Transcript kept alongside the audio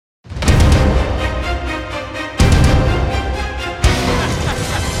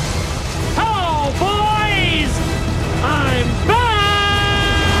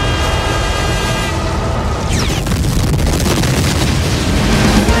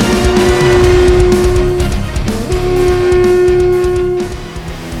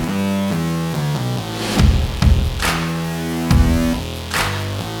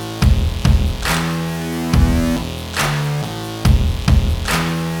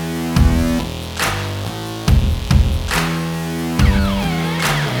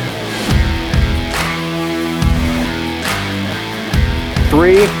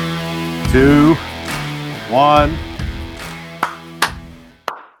3, 2, 1.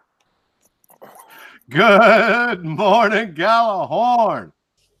 Good morning, Gallahorn.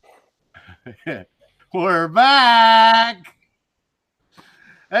 We're back.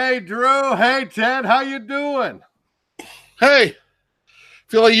 Hey, Drew. Hey, Ted. How you doing? Hey,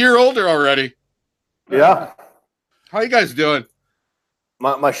 feel a year older already. Yeah. How you guys doing?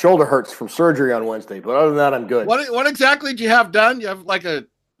 My shoulder hurts from surgery on Wednesday, but other than that, I'm good. What exactly did you have done? You have like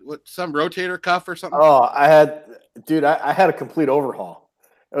some rotator cuff or something? Oh, I had a complete overhaul.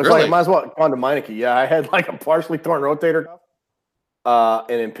 It was Really? like I might as well have gone to Meineke. Yeah, I had like a partially torn rotator cuff,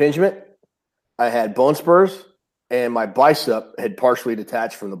 an impingement. I had bone spurs, and my bicep had partially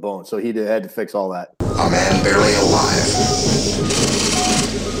detached from the bone, so he had to fix all that. A man barely alive.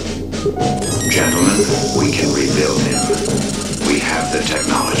 Gentlemen, we can rebuild him. We have the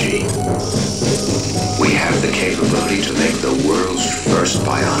technology. We have the capability to make the world's first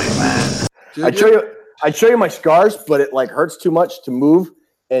bionic man. I'd show you my scars, but it like hurts too much to move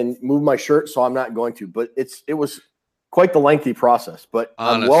my shirt, so I'm not going to. But it was quite the lengthy process. But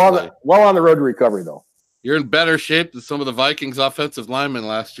Honestly. I'm well on the road to recovery, though. You're in better shape than some of the Vikings offensive linemen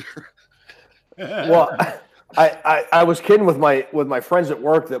last year. Well, I was kidding with my friends at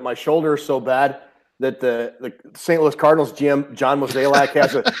work that my shoulder is so bad that the St. Louis Cardinals GM John Mozeliak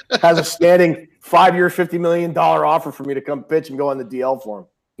has a standing 5-year, $50 million offer for me to come pitch and go on the DL for him.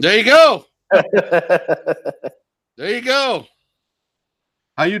 There you go. There you go.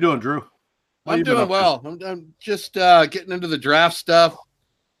 How you doing, Drew? I'm doing well. I'm just getting into the draft stuff.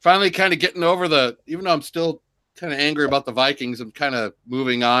 Finally kind of getting over even though I'm still kind of angry about the Vikings, I'm kind of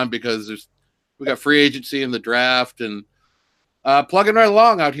moving on because we got free agency in the draft and plugging right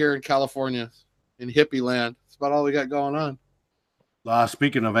along out here in California in hippie land. That's about all we got going on.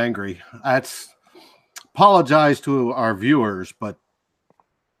 Speaking of angry, apologize to our viewers, but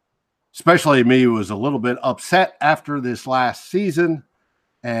especially me was a little bit upset after this last season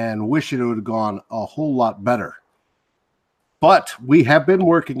and wish it would have gone a whole lot better. But we have been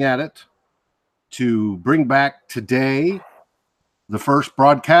working at it to bring back today the first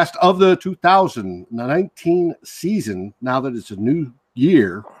broadcast of the 2019 season, now that it's a new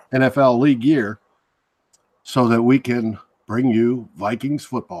year, NFL league year, so that we can bring you Vikings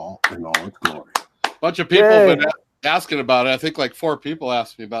football in all its glory. A bunch of people have been asking about it. I think like 4 people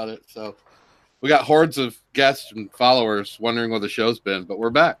asked me about it. So we got hordes of guests and followers wondering where the show's been, but we're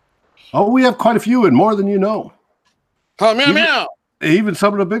back. Oh, we have quite a few and more than you know. Oh, meow. Even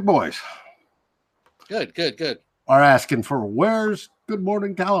some of the big boys. Good. Are asking for where's Good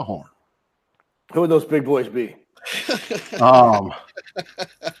Morning Gallahorn. Who would those big boys be?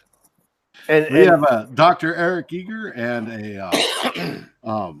 We have a Dr. Eric Eager and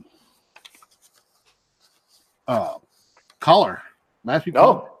a caller, Matthew.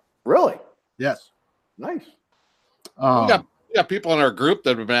 Oh, really? Yes. Nice. We got people in our group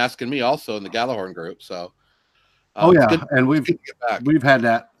that have been asking me also in the Gallahorn group. So. And we've had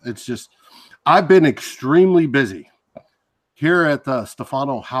that. It's just I've been extremely busy here at the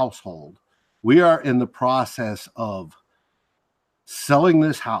Stefano household. We are in the process of selling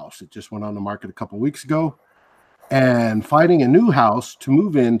this house. It just went on the market a couple of weeks ago, and finding a new house to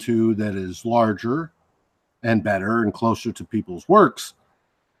move into that is larger and better and closer to people's works.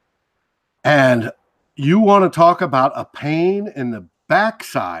 And you want to talk about a pain in the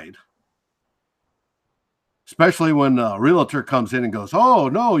backside, especially when a realtor comes in and goes, oh,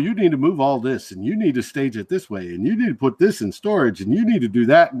 no, you need to move all this, and you need to stage it this way, and you need to put this in storage, and you need to do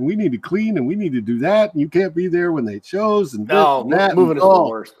that, and we need to clean, and we need to do that, and you can't be there when they shows, and no, this and that. Moving is the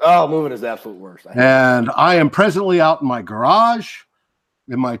worst. Oh, moving is the absolute worst. And I am presently out in my garage,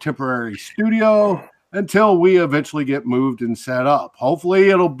 in my temporary studio, until we eventually get moved and set up. Hopefully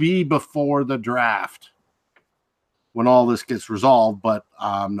it'll be before the draft when all this gets resolved, but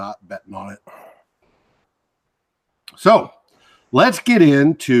I'm not betting on it. So let's get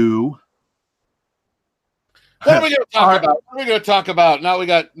into what are we going to talk about? What are we going to talk about? Now we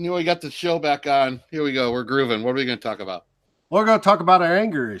got the show back on. Here we go. We're grooving. What are we going to talk about? We're going to talk about our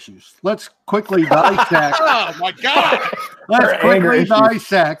anger issues. Let's quickly dissect. Oh my God! Let's quickly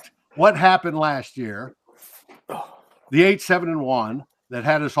dissect what happened last year. The 8-7-1 that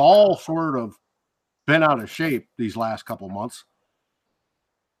had us all sort of been out of shape these last couple months.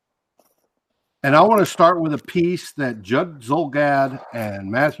 And I want to start with a piece that Judd Zulgad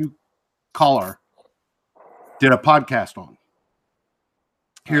and Matthew Collar did a podcast on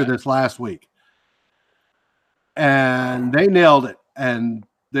here this last week. And they nailed it. And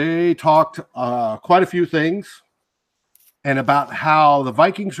they talked quite a few things and about how the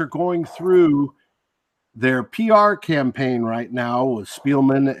Vikings are going through their PR campaign right now with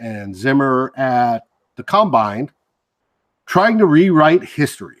Spielman and Zimmer at the Combine, trying to rewrite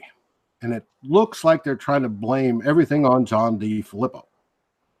history. And it looks like they're trying to blame everything on John DeFilippo.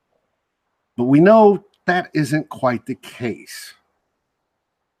 But we know that isn't quite the case.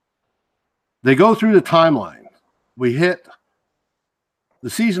 They go through the timeline. We hit the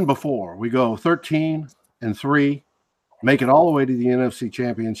season before. We go 13-3, make it all the way to the NFC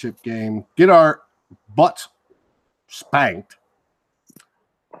Championship game, get our butts spanked,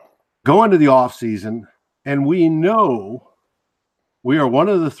 go into the offseason, and we know we are one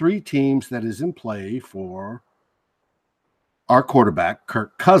of the 3 teams that is in play for our quarterback,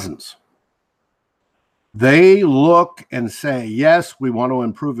 Kirk Cousins. They look and say, yes, we want to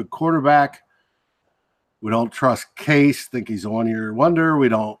improve the quarterback. We don't trust Case, think he's a one-year wonder. We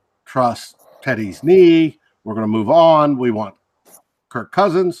don't trust Teddy's knee. We're going to move on. We want Kirk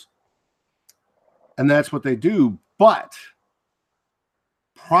Cousins. And that's what they do. But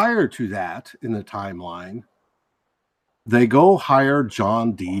prior to that, in the timeline, they go hire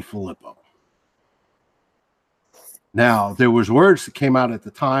John DeFilippo. Now, there was words that came out at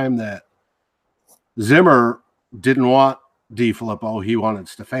the time that Zimmer didn't want DeFilippo. He wanted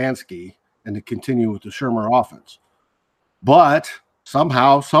Stefanski and to continue with the Shurmur offense. But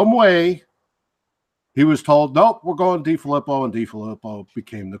somehow, some way, he was told, nope, we're going DeFilippo, and DeFilippo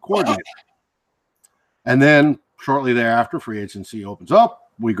became the coordinator. And then shortly thereafter, free agency opens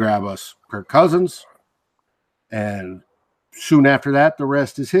up. We grab us Kirk Cousins, and soon after that, the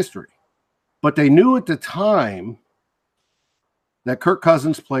rest is history. But they knew at the time that Kirk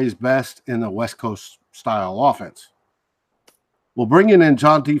Cousins plays best in the West Coast style offense. Well, bringing in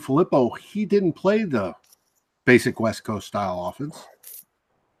John DeFilippo, he didn't play the basic West Coast style offense.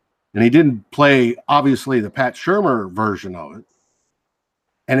 And he didn't play, obviously, the Pat Shurmur version of it.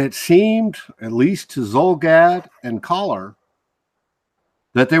 And it seemed, at least to Zulgad and Collar,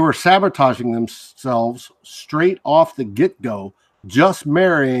 that they were sabotaging themselves straight off the get-go, just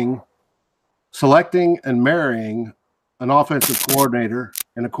selecting and marrying an offensive coordinator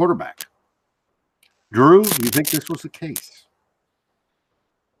and a quarterback. Drew, do you think this was the case?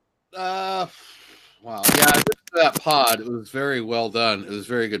 Wow. Yeah, that pod, it was very well done. It was a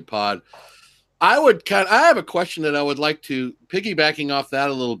very good pod. I have a question that I would like to, piggybacking off that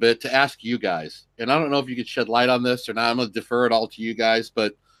a little bit, to ask you guys. And I don't know if you could shed light on this or not. I'm going to defer it all to you guys,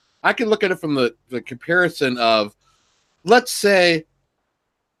 but I can look at it from the comparison of, let's say,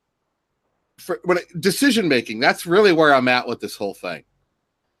 decision making. That's really where I'm at with this whole thing.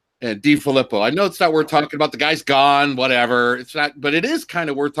 And DeFilippo, I know it's not worth talking about. The guy's gone, whatever. It's not, but it is kind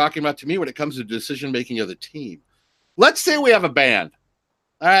of worth talking about to me when it comes to decision making of the team. Let's say we have a band.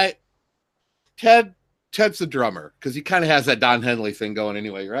 All right. Ted's the drummer because he kind of has that Don Henley thing going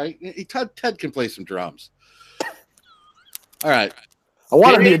anyway, right? Ted can play some drums. All right. I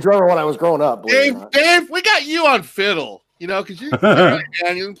wanted to be a drummer when I was growing up. Dave, we got you on fiddle, because you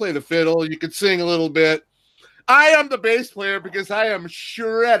can play the fiddle. You can sing a little bit. I am the bass player because I am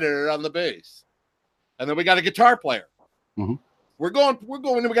shredder on the bass. And then we got a guitar player. Mm-hmm. We're going,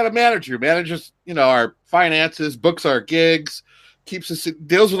 and we got a manager. Manages, our finances, books our gigs,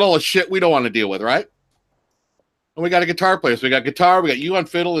 deals with all the shit we don't want to deal with, right? And we got a guitar player. So we got guitar, we got you on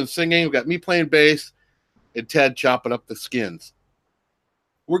fiddle and singing, we got me playing bass, and Ted chopping up the skins.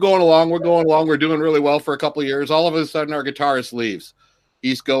 We're going along, we're doing really well for a couple of years. All of a sudden, our guitarist leaves.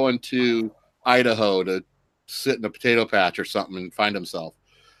 He's going to Idaho to sit in a potato patch or something and find himself.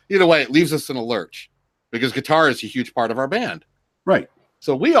 Either way, it leaves us in a lurch because guitar is a huge part of our band. Right.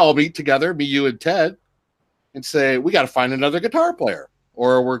 So we all meet together, me, you, and Ted, and say, we got to find another guitar player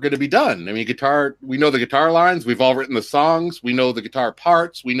or we're going to be done. I mean, guitar, we know the guitar lines. We've all written the songs. We know the guitar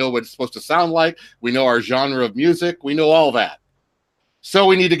parts. We know what it's supposed to sound like. We know our genre of music. We know all that. So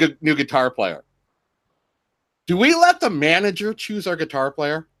we need a new guitar player. Do we let the manager choose our guitar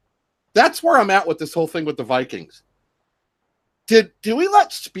player? That's where I'm at with this whole thing with the Vikings. Do we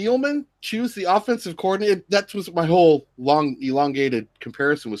let Spielman choose the offensive coordinator? That was my whole long, elongated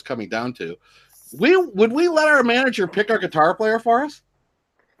comparison was coming down to. Would we let our manager pick our guitar player for us?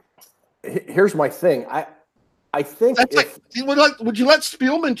 Here's my thing. I think would you let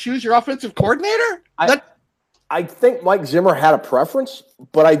Spielman choose your offensive coordinator? I think Mike Zimmer had a preference,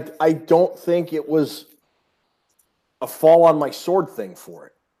 but I don't think it was a fall on my sword thing for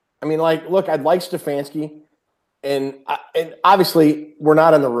it. I mean, look, I'd like Stefanski, and obviously we're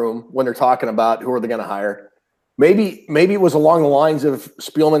not in the room when they're talking about who are they going to hire. Maybe it was along the lines of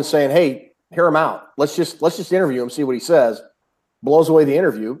Spielman saying, "Hey, hear him out. Let's just interview him, see what he says." Blows away the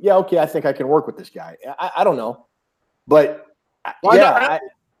interview. Yeah, okay, I think I can work with this guy. I don't know, but why not?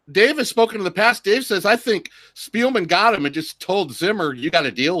 Dave has spoken in the past. Dave says, I think Spielman got him and just told Zimmer, you got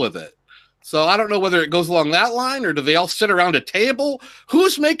to deal with it. So I don't know whether it goes along that line or do they all sit around a table?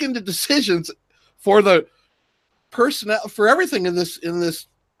 Who's making the decisions for the personnel, for everything in this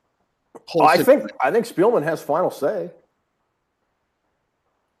whole situation? I think Spielman has final say.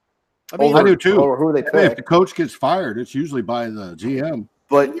 I mean, I do too. Or who they pick. If the coach gets fired, it's usually by the GM.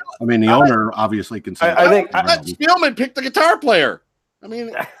 But I mean, the owner obviously can say. I think Spielman picked the guitar player. I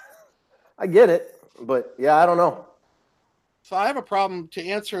mean, I get it, but yeah, I don't know. So I have a problem to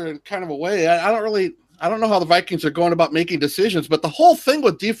answer in kind of a way. I don't know how the Vikings are going about making decisions, but the whole thing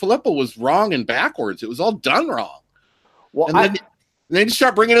with DeFilippo was wrong and backwards. It was all done wrong. Well, and then you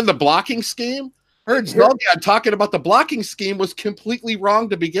start bringing in the blocking scheme. I heard Zulgad talking about the blocking scheme was completely wrong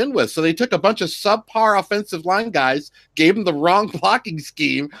to begin with. So they took a bunch of subpar offensive line guys, gave them the wrong blocking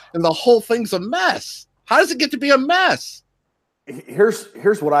scheme, and the whole thing's a mess. How does it get to be a mess? Here's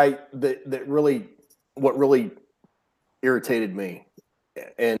what really irritated me,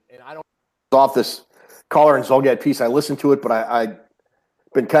 and I don't off this Collar and Zulgad piece. I listened to it, but I've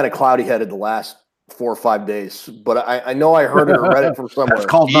been kind of cloudy headed the last 4 or 5 days. But I know I heard it or read it from somewhere. It's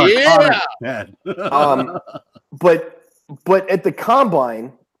called narcotics. But at the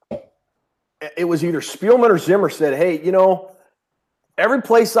combine, it was either Spielman or Zimmer said, "Hey, every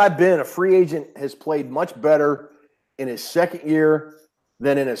place I've been, a free agent has played much better in his second year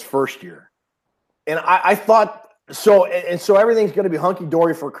than in his first year." And I thought so. And so everything's going to be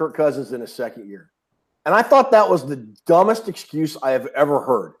hunky-dory for Kirk Cousins in his second year. And I thought that was the dumbest excuse I have ever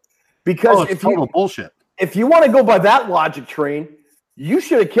heard. Because it's total bullshit. If you want to go by that logic train, you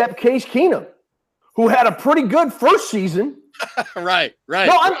should have kept Case Keenum, who had a pretty good first season. Right.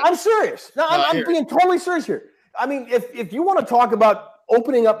 No, I'm serious. No, I'm being totally serious here. I mean, if you want to talk about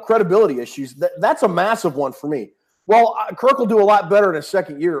opening up credibility issues, that's a massive one for me. Well, Kirk will do a lot better in his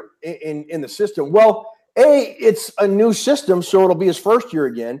second year in the system. Well, A, it's a new system, so it'll be his first year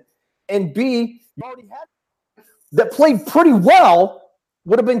again. And B, you already had that played pretty well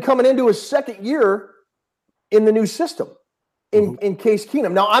would have been coming into his second year in the new system in Case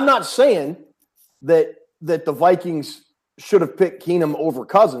Keenum. Now, I'm not saying that the Vikings should have picked Keenum over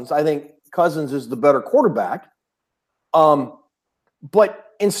Cousins. I think Cousins is the better quarterback.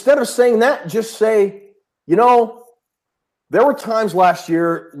 But instead of saying that, just say, there were times last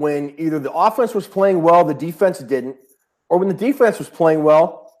year when either the offense was playing well, the defense didn't, or when the defense was playing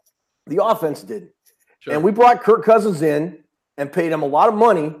well, the offense didn't. Sure. And we brought Kirk Cousins in and paid him a lot of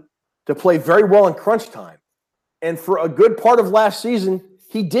money to play very well in crunch time. And for a good part of last season,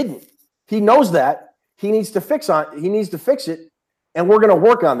 he didn't. He knows that. He needs to fix it, and we're going to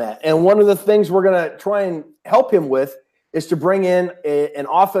work on that. And one of the things we're going to try and help him with is to bring in an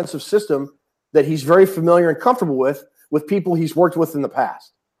offensive system that he's very familiar and comfortable with people he's worked with in the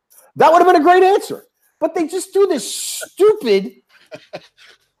past. That would have been a great answer. But they just do this stupid,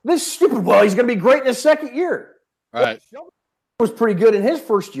 well, he's going to be great in his second year. Right. Was pretty good in his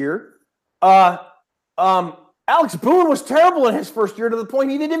first year. Alex Boone was terrible in his first year to the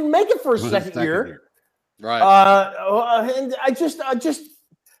point he didn't even make it for his second year. Right. And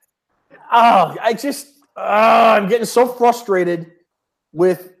I'm getting so frustrated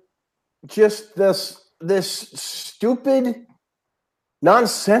with just this stupid,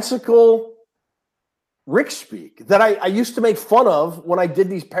 nonsensical Rick speak that I used to make fun of when I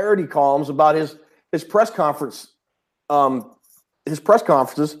did these parody columns about his press conference. His press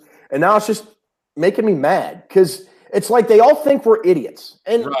conferences, and now it's just making me mad because it's like they all think we're idiots.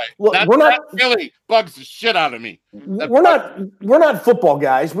 And look, that really bugs the shit out of me. We're not football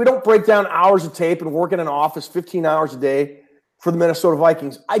guys. We don't break down hours of tape and work in an office 15 hours a day for the Minnesota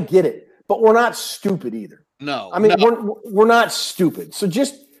Vikings. I get it, but we're not stupid either. No, I mean we're not stupid. So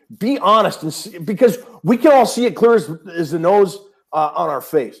just be honest and see, because we can all see it clear as the nose on our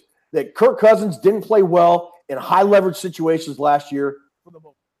face that Kirk Cousins didn't play well in high leverage situations last year.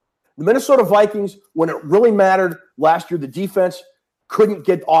 The Minnesota Vikings, when it really mattered last year, the defense couldn't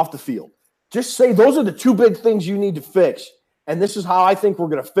get off the field. Just say those are the two big things you need to fix, and this is how I think we're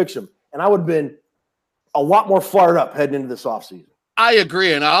going to fix them. And I would have been a lot more fired up heading into this offseason. I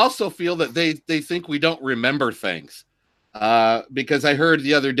agree, and I also feel that they think we don't remember things. Because I heard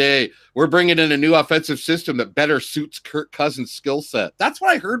the other day, we're bringing in a new offensive system that better suits Kirk Cousins' skill set. That's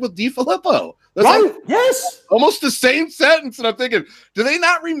what I heard with DeFilippo. That's right. Yes. Almost the same sentence. And I'm thinking, do they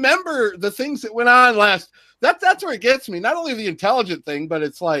not remember the things that went on last? That's where it gets me. Not only the intelligent thing, but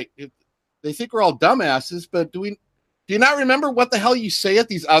it's like they think we're all dumbasses. But do you not remember what the hell you say at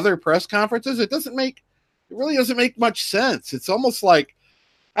these other press conferences? It really doesn't make much sense. It's almost like,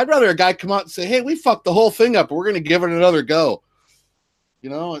 I'd rather a guy come out and say, hey, we fucked the whole thing up. We're going to give it another go.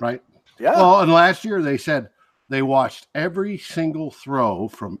 Right. Yeah. Well, and last year they said they watched every single throw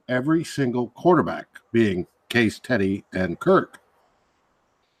from every single quarterback, being Case, Teddy, and Kirk.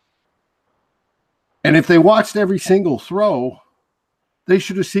 And if they watched every single throw, they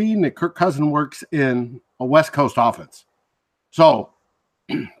should have seen that Kirk Cousins works in a West Coast offense. So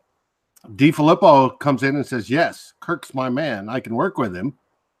DeFilippo comes in and says, yes, Kirk's my man. I can work with him.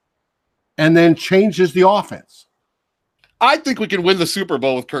 And then changes the offense. I think we can win the Super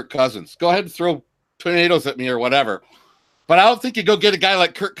Bowl with Kirk Cousins. Go ahead and throw tornadoes at me or whatever. But I don't think you go get a guy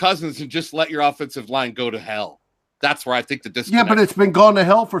like Kirk Cousins and just let your offensive line go to hell. That's where I think the disconnect. Yeah, but it's been gone to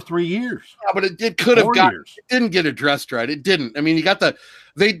hell for 3 years. Yeah, but it could have got. It didn't get addressed right. It didn't. I mean, you got the.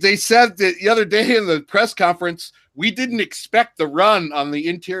 They said that the other day in the press conference, we didn't expect the run on the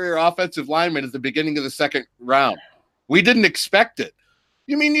interior offensive lineman at the beginning of the second round. We didn't expect it.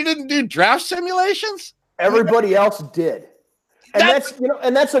 You mean you didn't do draft simulations? Everybody else did.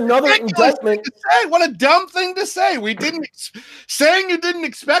 And that's another indictment. What a dumb thing to say. We didn't saying you didn't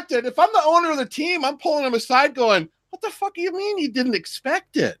expect it. If I'm the owner of the team, I'm pulling him aside going, what the fuck do you mean you didn't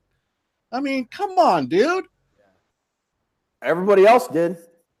expect it? I mean, come on, dude. Everybody else did.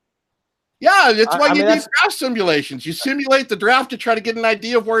 Yeah, that's why you do draft simulations. You simulate the draft to try to get an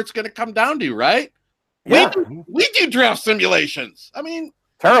idea of where it's going to come down to, right? Yeah. We do draft simulations. I mean,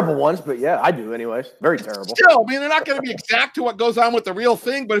 terrible ones, but yeah, I do anyways. Very terrible. Still, I mean, they're not going to be exact to what goes on with the real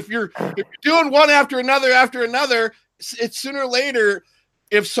thing, but if you're doing one after another, it's sooner or later,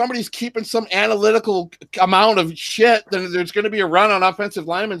 if somebody's keeping some analytical amount of shit, then there's going to be a run on offensive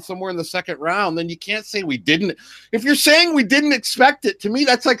linemen somewhere in the second round. Then you can't say we didn't. If you're saying we didn't expect it, to me,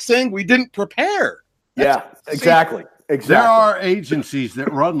 that's like saying we didn't prepare. Yeah, exactly. There are agencies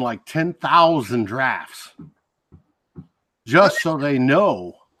that run like 10,000 drafts just so they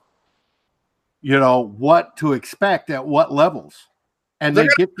know, what to expect at what levels. And they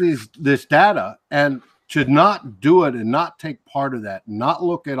get this data and should not do it and not take part of that, not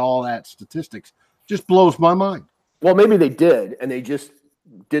look at all that statistics. Just blows my mind. Well, maybe they did, and they just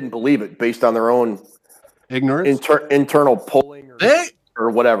didn't believe it based on their own ignorance, internal polling or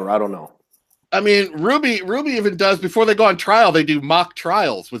whatever. I don't know. I mean, Ruby even does, before they go on trial, they do mock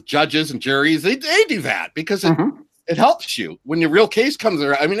trials with judges and juries. They do that because it helps you when your real case comes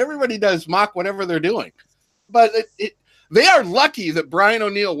around. I mean, everybody does mock whatever they're doing, but they are lucky that Brian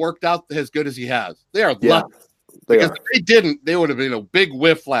O'Neill worked out as good as he has. They are lucky. Because if they didn't, they would have been a big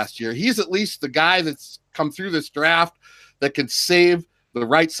whiff last year. He's at least the guy that's come through this draft that can save the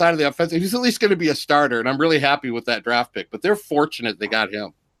right side of the offense. He's at least going to be a starter, and I'm really happy with that draft pick. But they're fortunate they got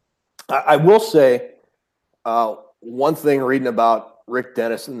him. I will say one thing reading about Rick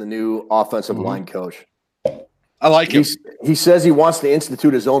Dennison, the new offensive line coach. I like him. He says he wants to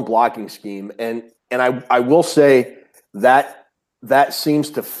institute his own blocking scheme, and I will say that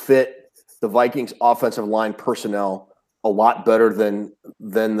seems to fit the Vikings offensive line personnel a lot better than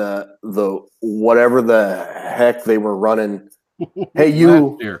the whatever the heck they were running. Hey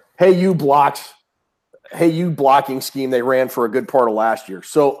you blocking scheme they ran for a good part of last year.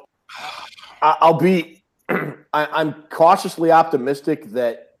 So I'm cautiously optimistic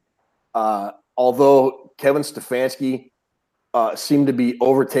that although Kevin Stefanski seemed to be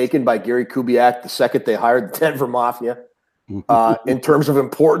overtaken by Gary Kubiak the second they hired the Denver Mafia in terms of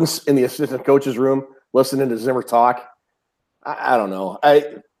importance in the assistant coach's room, listening to Zimmer talk. I don't know.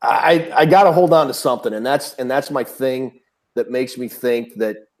 I got to hold on to something, and that's my thing that makes me think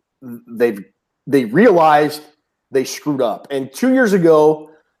that they realized they screwed up. And 2 years ago,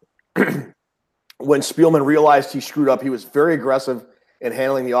 when Spielman realized he screwed up, he was very aggressive in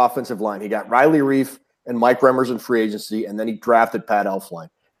handling the offensive line. He got Riley Reif and Mike Remmers in free agency, and then he drafted Pat Elflein.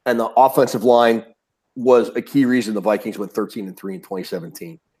 And the offensive line was a key reason the Vikings went 13-3 in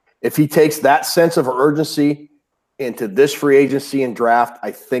 2017. If he takes that sense of urgency into this free agency and draft,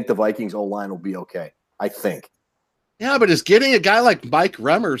 I think the Vikings O-line will be okay. I think. Yeah, but is getting a guy like Mike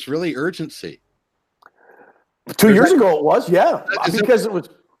Remmers really urgency? 2 years ago it was, yeah. Because it was.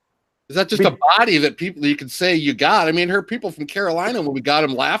 Is that just a body that people you can say you got? I mean, heard people from Carolina when we got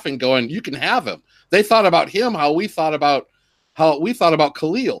him laughing, going, "You can have him." They thought about him how we thought about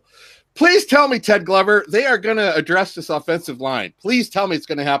Khalil. Please tell me, Ted Glover, they are going to address this offensive line. Please tell me it's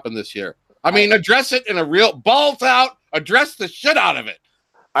going to happen this year. I mean, address it in a real balls out. Address the shit out of it.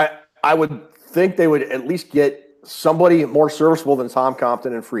 I would think they would at least get somebody more serviceable than Tom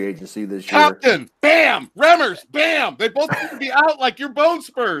Compton in free agency this year. Compton, bam, Remmers, bam. They both need to be out like your bone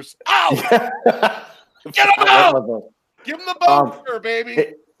spurs. Out. Get them out. Give them the bone spur,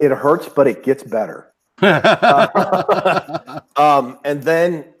 baby. It hurts, but it gets better. And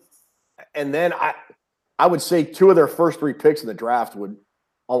then I would say two of their first three picks in the draft would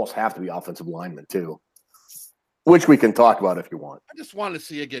almost have to be offensive linemen too, which we can talk about if you want. I just want to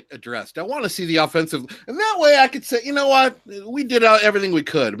see it get addressed. I want to see the offensive, and that way I could say, you know what, we did everything we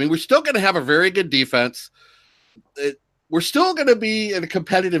could. I mean, we're still going to have a very good defense. We're still going to be a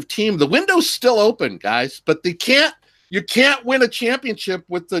competitive team. The window's still open, guys, but you can't win a championship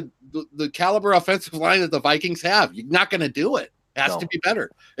with the caliber offensive line that the Vikings have. You're not going to do it. It has to be better.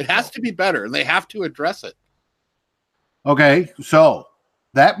 It has to be better, and they have to address it. Okay, so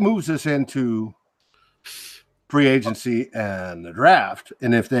that moves us into free agency and the draft.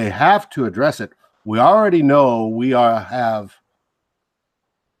 And if they have to address it, we already know we have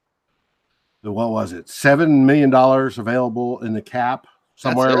 $7 million available in the cap,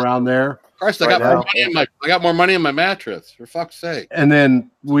 somewhere around there. Christ, I got more money in my mattress, for fuck's sake. And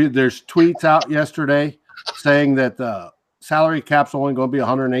then there's tweets out yesterday saying that the salary cap's only going to be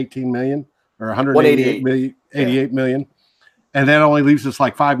 118 million or 188 million, 88 million. And that only leaves us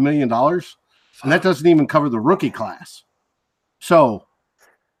like $5 million. And that doesn't even cover the rookie class. So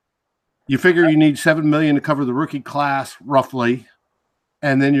you figure you need $7 million to cover the rookie class roughly.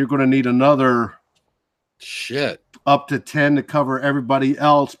 And then you're going to need another up to 10 to cover everybody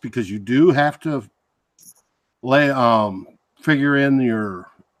else, because you do have to figure in your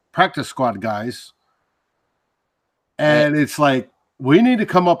practice squad guys. And it's like, we need to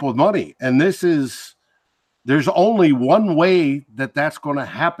come up with money. And there's only one way that that's going to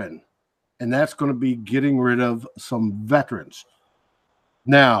happen. And that's going to be getting rid of some veterans.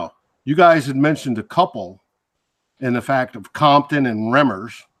 Now, you guys had mentioned a couple in the fact of Compton and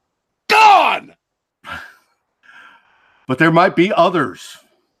Remmers. Gone! But there might be others.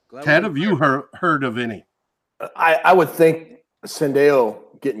 Ted, have you heard of any? I would think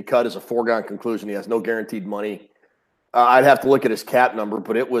Sendejo getting cut is a foregone conclusion. He has no guaranteed money. I'd have to look at his cap number,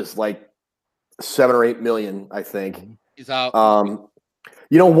 but it was like 7 or 8 million, I think. He's out.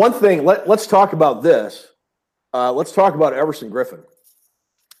 One thing, let's talk about this. Let's talk about Everson Griffin,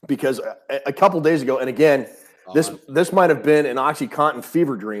 because a couple days ago, and again, this might have been an OxyContin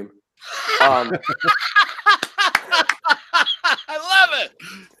fever dream. I love it.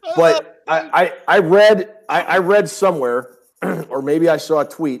 But I read somewhere, or maybe I saw a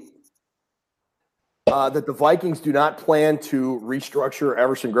tweet, that the Vikings do not plan to restructure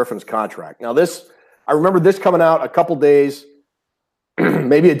Everson Griffin's contract. Now, I remember this coming out a couple days,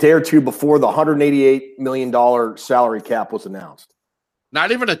 maybe a day or two before the $188 million salary cap was announced.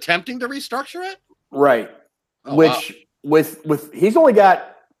 Not even attempting to restructure it? Right. Which with he's only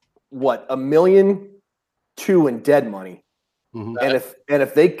got $1.2 million in dead money. Mm-hmm. And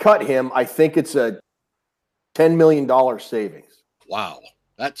if they cut him, I think it's a $10 million savings. Wow.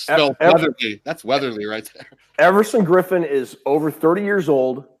 That's Weatherly. That's Weatherly right there. Everson Griffin is over 30 years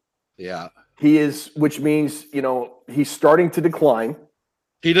old. Yeah. He is, which means, he's starting to decline.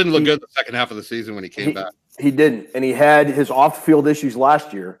 He didn't look good the second half of the season when he came back. He didn't. And he had his off-field issues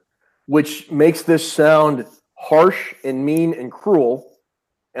last year, which makes this sound harsh and mean and cruel.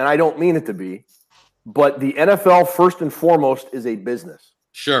 And I don't mean it to be. But the NFL, first and foremost, is a business.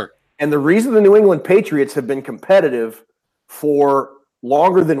 Sure. And the reason the New England Patriots have been competitive for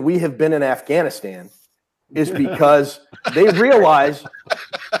longer than we have been in Afghanistan is because they realize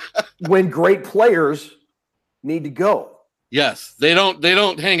when great players need to go. Yes, they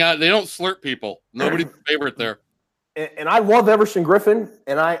don't hang out. They don't slurp people. Nobody's favorite there. And I love Everson Griffin,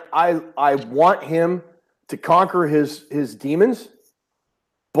 and I want him to conquer his demons,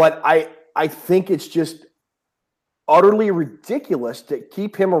 but I think it's just utterly ridiculous to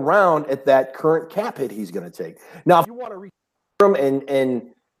keep him around at that current cap hit he's going to take. Now, if you want to reach him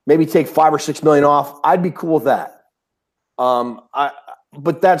and maybe take $5 or $6 million off, I'd be cool with that.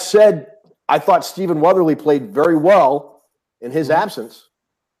 But that said, I thought Stephen Weatherly played very well in his absence.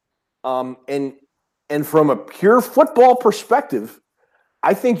 And from a pure football perspective,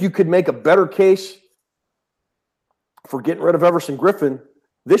 I think you could make a better case for getting rid of Everson Griffin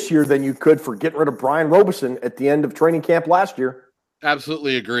this year than you could for getting rid of Brian Robeson at the end of training camp last year.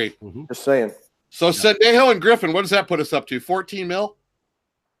 Absolutely agree. Mm-hmm. Just saying. So Sendejo and Griffin, what does that put us up to? 14 mil?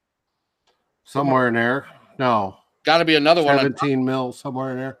 Somewhere in there. No. Got to be another 17 mil,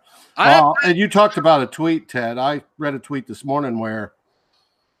 somewhere in there. And you talked about a tweet, Ted. I read a tweet this morning where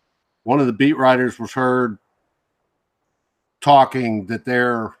one of the beat writers was heard talking that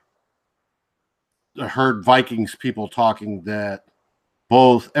heard Vikings people talking that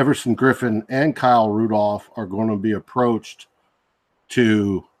both Everson Griffin and Kyle Rudolph are going to be approached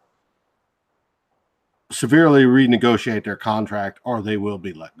to severely renegotiate their contract, or they will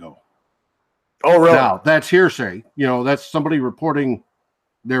be let go. Oh, really? Now, that's hearsay. That's somebody reporting.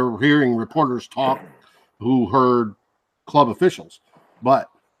 They're hearing reporters talk who heard club officials. But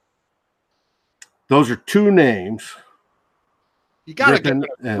those are two names. You got to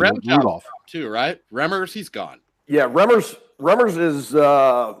get Rudolph too, right? Remmers, he's gone. Yeah, Remmers is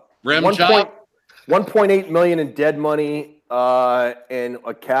 1.8 million in dead money and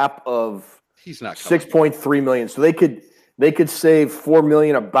a cap of he's not 6.3 million. So they could save 4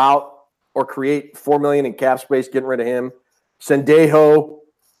 million or create 4 million in cap space getting rid of him. Sendejo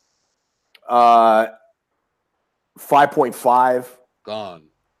 5.5 gone.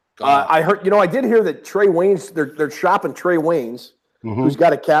 I heard, I did hear that Trey Waynes, they're shopping Trey Waynes, who's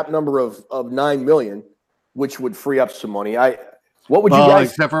got a cap number of 9 million, which would free up some money. What would you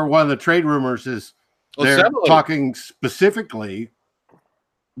guys? Except for one of the trade rumors is they're talking specifically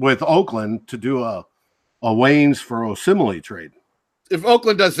with Oakland to do a Waynes for Osemele trade. If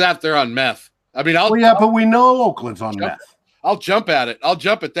Oakland does that, they're on meth. I mean, but we know Oakland's on meth. I'll jump at it. I'll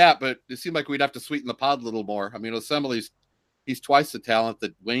jump at that, but it seemed like we'd have to sweeten the pot a little more. I mean, Osemele's he's twice the talent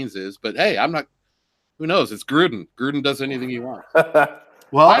that Waynes is, but hey, I'm not. Who knows? It's Gruden. Gruden does anything he wants.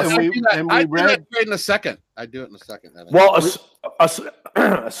 Well, I'd do that trade in a second. I'd do it in a second. Well,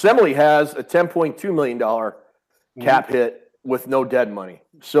 Osemele has a $10.2 million cap hit with no dead money.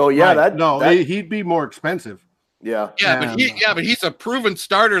 So he'd be more expensive. Yeah, but he's a proven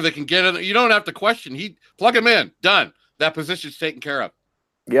starter that can get in. You don't have to question. He plug him in. Done. That position's taken care of.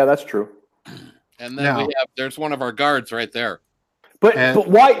 Yeah, that's true. And then there's one of our guards right there. But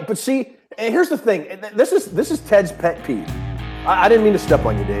why? But see, here's the thing. This is Ted's pet peeve. I didn't mean to step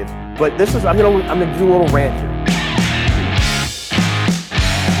on you, Dave. But this is I'm gonna do a little rant here.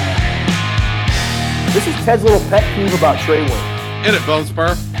 This is Ted's little pet peeve about Trey Waynes. Hit it, Bone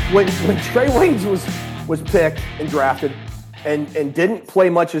Spur. When Trey Waynes was picked and drafted and didn't play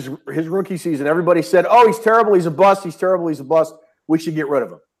much his rookie season, everybody said, "Oh, he's terrible. He's a bust. He's terrible. He's a bust. We should get rid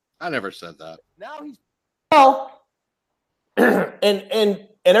of him." I never said that. Now he's and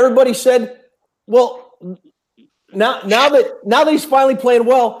everybody said, "Well, now that he's finally playing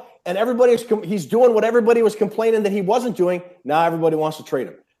well, and he's doing what everybody was complaining that he wasn't doing. Now everybody wants to trade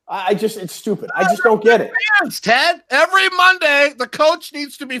him. It's stupid. I just don't get it." Ted, every Monday the coach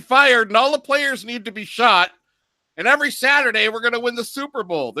needs to be fired and all the players need to be shot. And every Saturday we're going to win the Super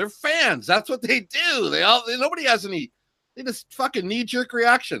Bowl. They're fans. That's what they do. Nobody has any. They just fucking knee-jerk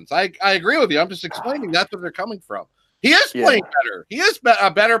reactions. I agree with you. I'm just explaining that's where they're coming from. He is playing better. He is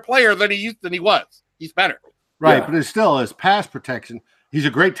a better player than he was. He's better. Right, but it's still his pass protection. He's a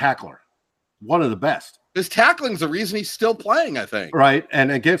great tackler. One of the best. His tackling's the reason he's still playing, I think. Right,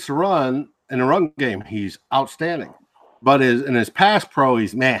 and against the run, in the run game, he's outstanding. But in his pass pro,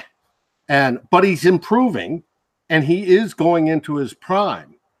 he's meh. But he's improving, and he is going into his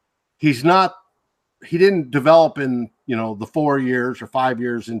prime. He didn't develop in, the 4 years or 5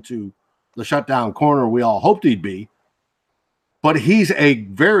 years into the shutdown corner we all hoped he'd be. But he's a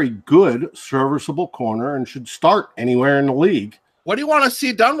very good, serviceable corner and should start anywhere in the league. What do you want to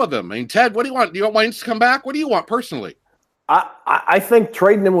see done with him? I mean, Ted, what do you want? Do you want Waynes to come back? What do you want personally? I think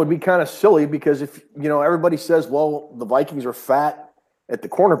trading him would be kind of silly because if, everybody says, well, the Vikings are fat at the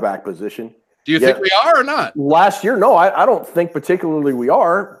cornerback position. Do you think we are or not? Last year, no, I don't think particularly we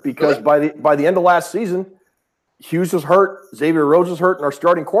are because by the end of last season, Hughes was hurt, Xavier Rhodes was hurt, and our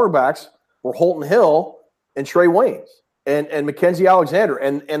starting cornerbacks were Holton Hill and Trey Waynes and Mackenzie Alexander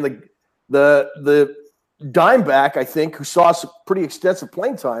and the dime back, I think, who saw some pretty extensive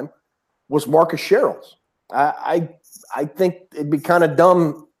playing time was Marcus Sherrills. I think it'd be kind of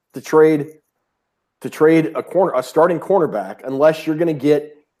dumb to trade a starting cornerback unless you're going to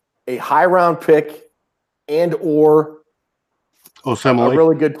get a high round pick and or Osemele, a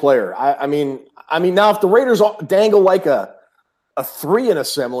really good player. I mean, now if the Raiders dangle like a 3 in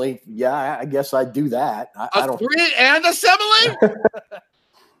Osemele, yeah, I guess I'd do that. I don't 3 and Osemele?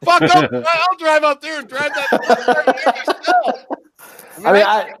 Fuck up! I'll drive up there and drive that.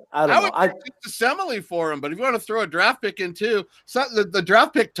 I don't know. I would pick Osemele for him, but if you want to throw a draft pick in too, the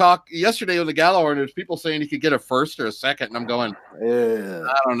draft pick talk yesterday on the Gallo, and there's people saying he could get a first or a second, and I'm going,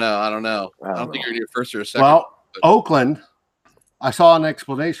 I don't know. I don't think you're going to get a first or a second. Well, Oakland, I saw an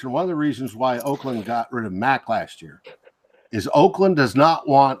explanation. One of the reasons why Oakland got rid of Mack last year is Oakland does not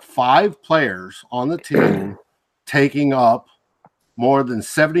want 5 players on the team taking up more than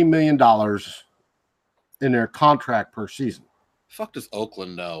 $70 million in their contract per season. Fuck does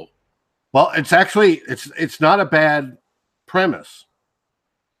Oakland know? Well, it's not a bad premise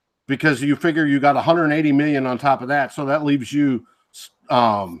because you figure you got 180 million on top of that, so that leaves you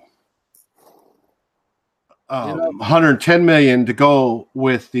 110 million to go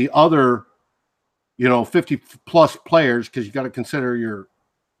with the other 50 plus players because you got to consider your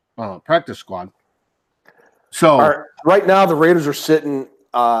practice squad. So right now, the Raiders are sitting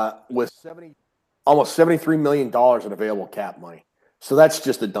with almost $73 million in available cap money. So that's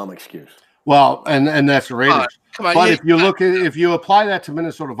just a dumb excuse. Well, and that's the Raiders. Come on, but if you apply that to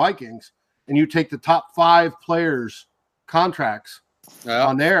Minnesota Vikings and you take the top 5 players' contracts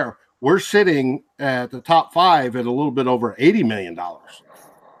on there, we're sitting at the top 5 at a little bit over $80 million.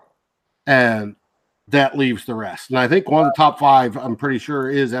 And that leaves the rest. And I think one of the top 5, I'm pretty sure,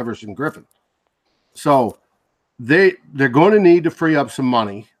 is Everson Griffin. So they're going to need to free up some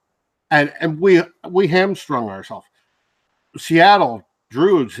money. And we hamstrung ourselves. Seattle,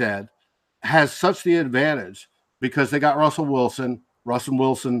 Drew said, has such the advantage because they got Russell Wilson. Russell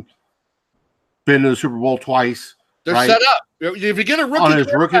Wilson been to the Super Bowl twice. They're set up. If you get a rookie on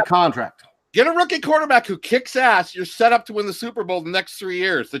his rookie contract, get a rookie quarterback who kicks ass, you're set up to win the Super Bowl the next 3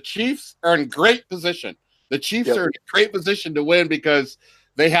 years. The Chiefs are in great position. The Chiefs are in great position to win because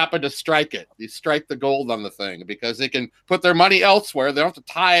they happen to strike it. They strike the gold on the thing because they can put their money elsewhere. They don't have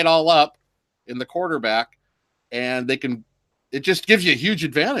to tie it all up in the quarterback, and it just gives you a huge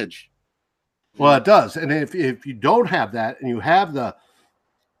advantage. Well, it does. And if you don't have that and you have the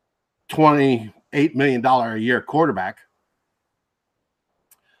 $28 million a year quarterback,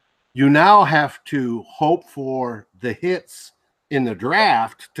 you now have to hope for the hits in the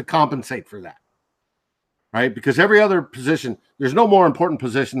draft to compensate for that. Right? Because every other position, there's no more important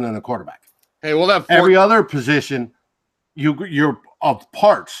position than a quarterback. Hey, we'll have every other position, you're of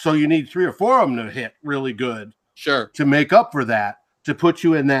parts. So you need 3 or 4 of them to hit really good. Sure. To make up for that, to put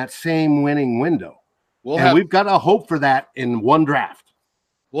you in that same winning window. We've got to hope for that in one draft.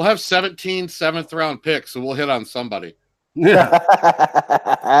 We'll have 17 7th-round picks, so we'll hit on somebody.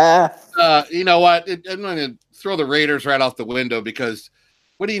 Yeah. You know what? I'm going to throw the Raiders right out the window because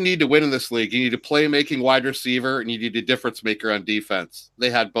what do you need to win in this league? You need a play-making wide receiver, and you need a difference maker on defense. They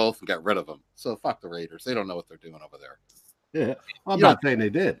had both and got rid of them. So fuck the Raiders. They don't know what they're doing over there. Yeah, I'm not saying they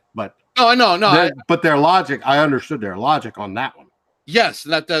did, but no, I know. But their logic, I understood their logic on that one. Yes,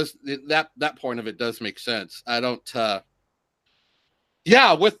 that point of it does make sense. I don't.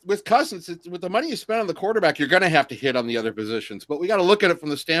 With Cousins, with the money you spend on the quarterback, you're going to have to hit on the other positions. But we got to look at it from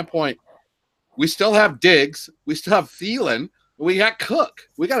the standpoint: we still have Diggs, we still have Thielen, we got Cook.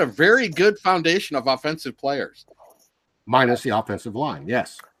 We got a very good foundation of offensive players, minus the offensive line.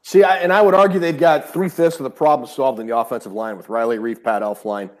 Yes. See, I would argue they've got 3/5 of the problem solved in the offensive line with Riley Reef, Pat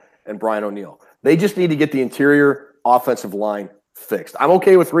Elflein, and Brian O'Neill. They just need to get the interior offensive line fixed. I'm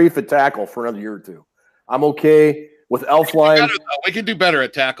okay with Reef at tackle for another year or two. I'm okay with Elflein. We can do better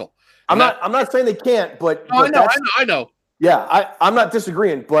at tackle. I'm not saying they can't, but I know. Yeah, I'm not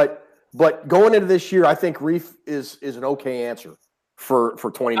disagreeing, but going into this year, I think Reef is an okay answer for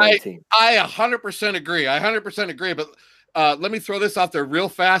 2019. I 100% agree. But let me throw this out there real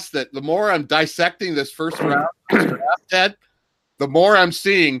fast that the more I'm dissecting this first round, Ted, the more I'm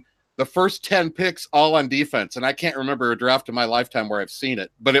seeing the first 10 picks all on defense. And I can't remember a draft in my lifetime where I've seen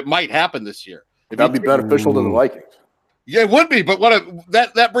it, but it might happen this year. That'd be beneficial to the Vikings. Yeah, it would be. But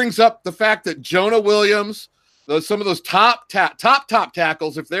that brings up the fact that Jonah Williams, some of those top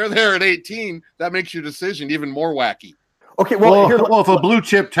tackles, if they're there at 18, that makes your decision even more wacky. Okay, if a blue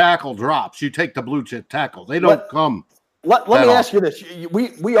chip tackle drops, you take the blue chip tackle. They don't come. Let me ask you this: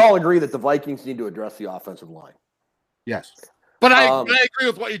 we all agree that the Vikings need to address the offensive line. Yes, but I agree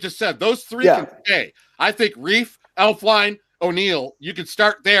with what you just said. Those three can stay. I think Reef, Elflein, O'Neill. You could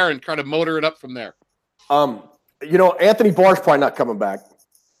start there and kind of motor it up from there. Anthony Barr's probably not coming back.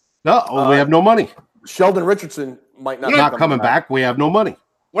 No, we have no money. Sheldon Richardson might not coming back. We have no money.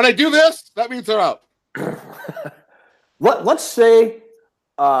 When I do this, that means they're out. Let's say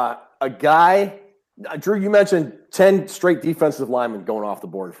a guy, Drew, you mentioned 10 straight defensive linemen going off the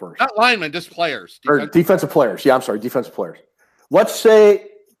board first. Not linemen, just players. Defensive players. Yeah, I'm sorry, defensive players. Let's say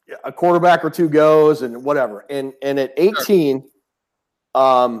a quarterback or two goes and whatever. And at 18,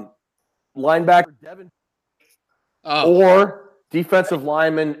 linebacker Devin or defensive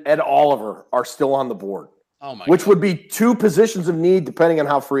lineman Ed Oliver are still on the board. Oh my which would be 2 positions of need depending on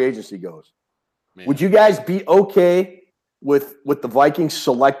how free agency goes. Man. Would you guys be okay with the Vikings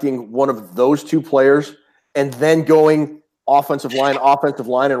selecting one of those 2 players and then going offensive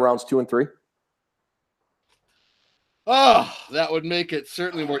line in rounds 2 and 3? Oh, that would make it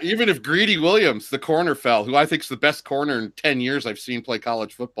certainly more. Even if Greedy Williams, the corner fell, who I think is the best corner in 10 years I've seen play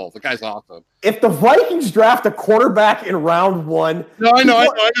college football. The guy's awesome. If the Vikings draft a quarterback in round 1, I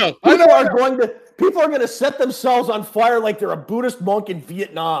know. People are going to set themselves on fire like they're a Buddhist monk in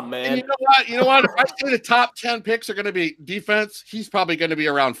Vietnam, man. And you know what? If I say the top 10 picks are going to be defense, he's probably going to be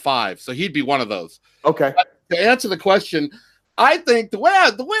around 5. So he'd be one of those. Okay. But to answer the question, I think the way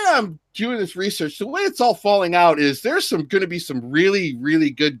I'm doing this research, the way it's all falling out is there's going to be some really,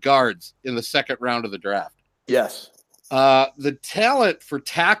 really good guards in the second round of the draft. Yes. The talent for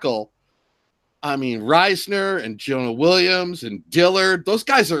tackle, I mean, Reisner and Jonah Williams and Dillard, those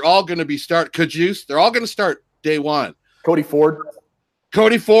guys are all going to be Kajus, they're all going to start day one. Cody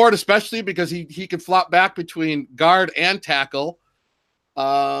Ford, especially because he can flop back between guard and tackle.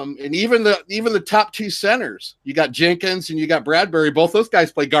 And even the top two centers, you got Jenkins and you got Bradbury. Both those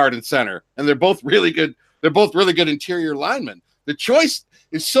guys play guard and center, and they're both really good. They're both really good interior linemen. The choice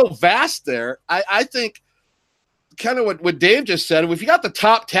is so vast there. I think kind of what Dave just said. If you got the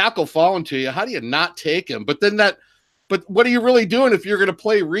top tackle falling to you, how do you not take him? But what are you really doing if you're going to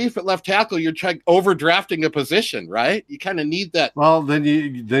play Reef at left tackle? You're overdrafting a position, right? You kind of need that. Well, then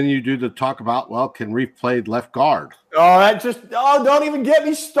you do the talk about, well, can Reef play left guard? Don't even get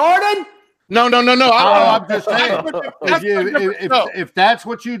me started. No. I'm just saying, if that's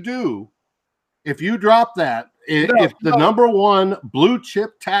what you do, if you drop that, if the number one blue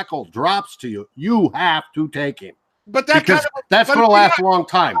chip tackle drops to you, you have to take him. But that's going to last a long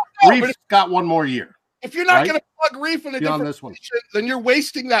time. Reef's got one more year. If you're not going to plug Reef in a different position, then you're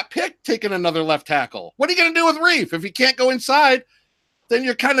wasting that pick taking another left tackle. What are you going to do with Reef? If he can't go inside, then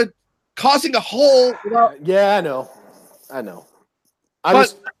you're kind of causing a hole. Yeah, I know.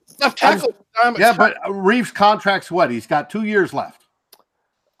 Left tackle. But Reef's contract's what? He's got 2 years left.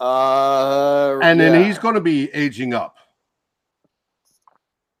 Then he's going to be aging up.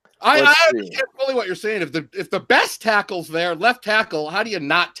 I understand fully what you're saying. If the best tackle's there, left tackle, how do you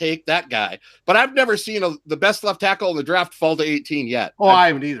not take that guy? But I've never seen the best left tackle in the draft fall to 18 yet. Oh, I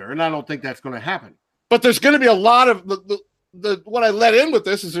haven't either, and I don't think that's going to happen. But there's going to be a lot of what I let in with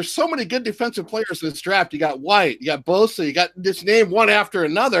this is there's so many good defensive players in this draft. You got White, you got Bosa, you got this name one after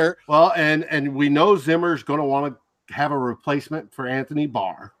another. Well, and we know Zimmer's going to want to have a replacement for Anthony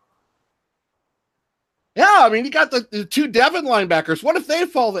Barr. Yeah, I mean, you got the two Devon linebackers. What if they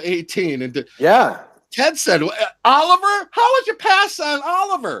fall to 18? And Ted said, Oliver, how would you pass on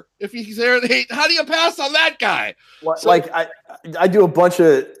Oliver if he's there at 8? How do you pass on that guy? Well, I do a bunch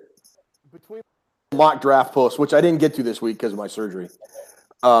of between mock draft posts, which I didn't get to this week because of my surgery.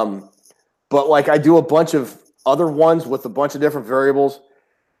 But I do a bunch of other ones with a bunch of different variables,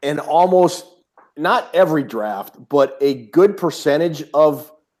 and almost not every draft, but a good percentage of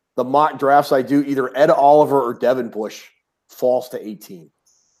the mock drafts I do, either Ed Oliver or Devin Bush falls to 18.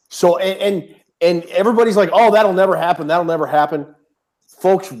 So, and everybody's like, oh, that'll never happen. That'll never happen.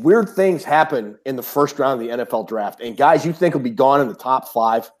 Folks, weird things happen in the first round of the NFL draft. And guys you think will be gone in the top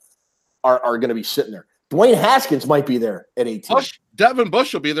 5 are going to be sitting there. Dwayne Haskins might be there at 18. Devin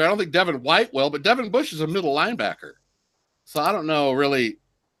Bush will be there. I don't think Devin White will, but Devin Bush is a middle linebacker. So I don't know really.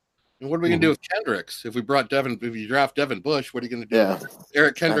 And what are we going to do with Kendricks? If you draft Devin Bush, what are you going to do? Yeah.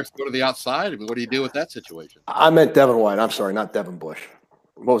 Eric Kendricks go to the outside? I mean, what do you do with that situation? I meant Devin White. I'm sorry, not Devin Bush.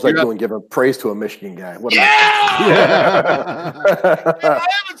 What was I doing? Giving praise to a Michigan guy. I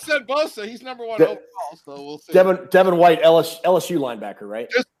haven't said Bosa. He's number 1 overall, so we'll see. Devin White, LSU linebacker, right?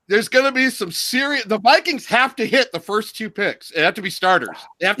 There's going to be some serious – the Vikings have to hit the first 2 picks. They have to be starters.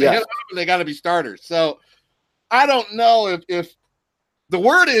 They have to hit them, and they got to be starters. So I don't know if the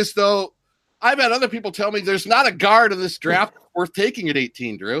word is, though, I've had other people tell me there's not a guard in this draft worth taking at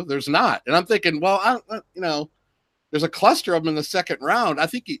 18, Drew. There's not. And I'm thinking, well, there's a cluster of them in the second round. I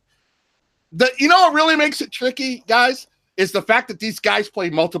think what really makes it tricky, guys, is the fact that these guys play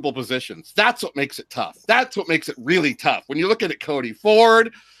multiple positions. That's what makes it tough. That's what makes it really tough. When you look at Cody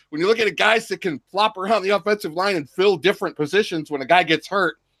Ford, when you look at guys that can flop around the offensive line and fill different positions when a guy gets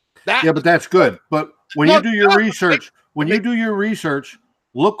hurt. But that's good. But when you do your research,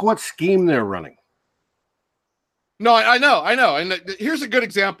 look what scheme they're running. No, I know. And here's a good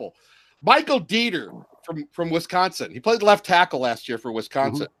example. Michael Dieter from Wisconsin. He played left tackle last year for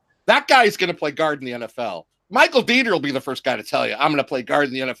Wisconsin. Mm-hmm. That guy is going to play guard in the NFL. Michael Dieter will be the first guy to tell you, I'm going to play guard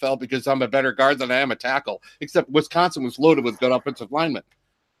in the NFL because I'm a better guard than I am a tackle, except Wisconsin was loaded with good offensive linemen.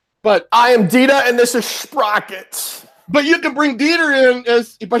 But I am Dieter, and this is Sprockets. But you can bring Dieter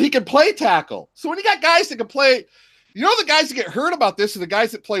in, but he can play tackle. So when you got guys that can play, the guys that get hurt about this are the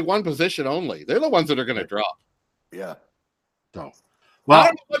guys that play one position only. They're the ones that are going to drop. Yeah. So, I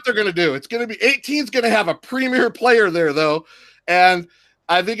don't know what they're going to do. It's going to be 18's going to have a premier player there, though. And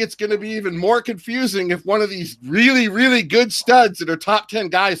I think it's going to be even more confusing if one of these really, really good studs that are top 10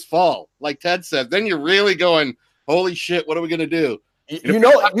 guys fall. Like Ted said, then you're really going, holy shit, what are we going to do? If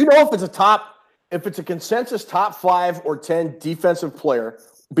it's a consensus top 5 or 10 defensive player,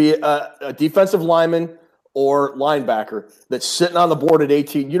 be it a defensive lineman or linebacker that's sitting on the board at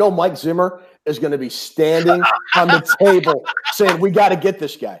 18, Mike Zimmer is going to be standing on the table saying, "We got to get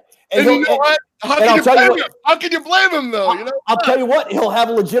this guy." And you know what? How can you blame him, though? I'll tell you what, he'll have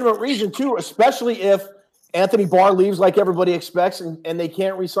a legitimate reason too, especially if Anthony Barr leaves like everybody expects, and they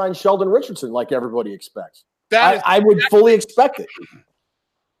can't re-sign Sheldon Richardson like everybody expects. I would fully expect it.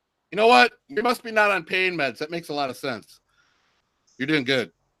 You know what? You must be not on pain meds. That makes a lot of sense. You're doing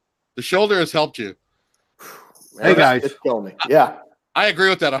good. The shoulder has helped you. Hey guys, it's killing me. Yeah, I agree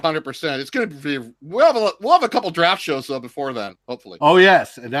with that 100%. It's going to be. We'll have a couple draft shows though before then, hopefully. Oh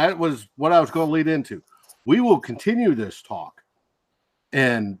yes, and that was what I was going to lead into. We will continue this talk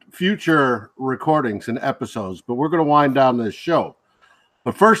in future recordings and episodes, but we're going to wind down this show.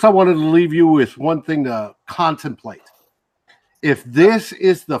 But first, I wanted to leave you with one thing to contemplate. If this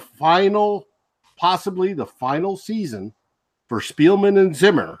is the final, possibly the final season for Spielman and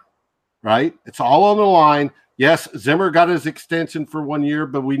Zimmer, right? It's all on the line. Yes, Zimmer got his extension for 1 year,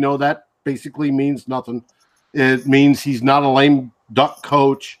 but we know that basically means nothing. It means he's not a lame duck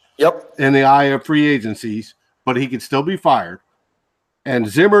coach in the eye of free agencies, but he could still be fired. And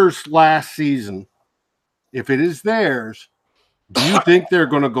Zimmer's last season, if it is theirs, do you think they're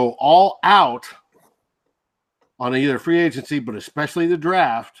going to go all out on either free agency, but especially the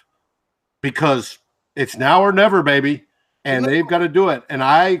draft? Because it's now or never, baby, and they've got to do it. And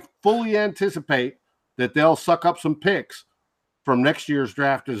I fully anticipate that they'll suck up some picks from next year's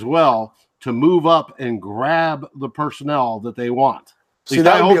draft as well to move up and grab the personnel that they want. See,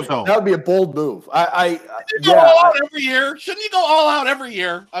 that would be a bold move. Go all out every year. Shouldn't you go all out every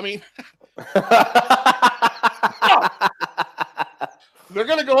year? I mean, they're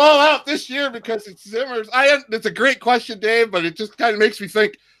going to go all out this year because it's Zimmer's. It's a great question, Dave, but it just kind of makes me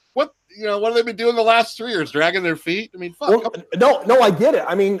think, what have they been doing the last 3 years? Dragging their feet? I mean, fuck. Well, no, I get it.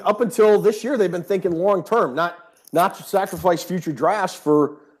 I mean, up until this year, they've been thinking long term, not to sacrifice future drafts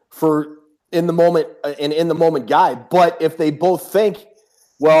for in the moment guy. But if they both think,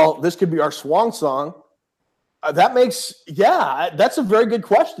 well, this could be our swan song, that's a very good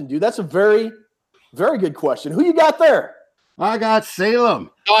question, dude. That's a very, very good question. Who you got there? I got Salem.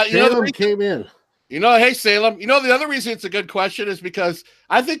 Salem came in. Hey, Salem. The other reason it's a good question is because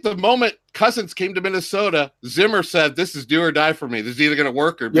I think the moment Cousins came to Minnesota, Zimmer said, "This is do or die for me. This is either going to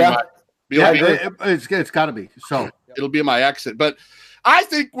work or it's got to be. So it'll be my exit." But I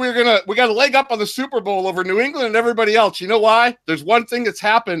think we got a leg up on the Super Bowl over New England and everybody else. You know why? There's one thing that's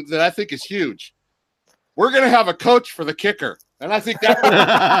happened that I think is huge. We're going to have a coach for the kicker, and I think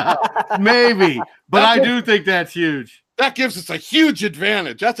that maybe, but I do think that's huge. That gives us a huge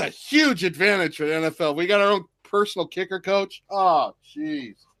advantage. That's a huge advantage for the NFL. We got our own personal kicker coach. Oh,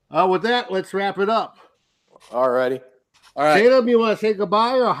 jeez. With that, let's wrap it up. All righty. All right. Salem, you want to say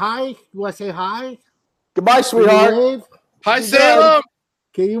goodbye or hi? You want to say hi? Goodbye, sweetheart. Hi, Salem.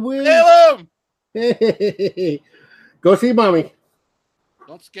 Can you wave? Salem. Go see mommy.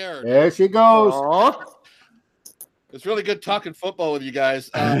 Don't scare her. There she goes. Aww. It's really good talking football with you guys.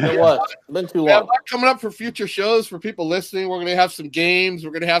 It was. It's been too long. We have a lot coming up for future shows for people listening. We're going to have some games.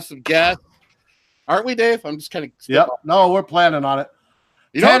 We're going to have some guests. Aren't we, Dave? I'm just kind of. Yep. No, we're planning on it.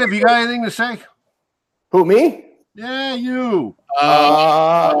 Ted, have you got anything to say? Who, me? Yeah, you.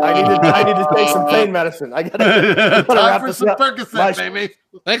 I need to take some pain medicine. I gotta time for some Percocet, baby.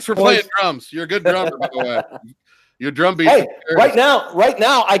 Thanks for playing drums. You're a good drummer, by the way. Your drum beat. Hey, right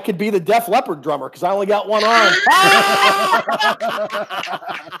now, I could be the Def Leppard drummer because I only got one arm.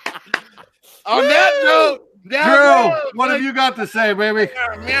 On that note, Drew, what have you got to say, baby?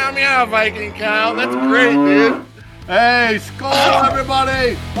 Meow, meow, Viking cow. That's great, dude. Hey, skull,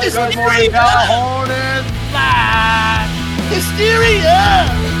 everybody. Good morning, Cowhorn is live.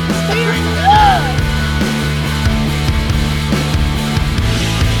 Hysteria.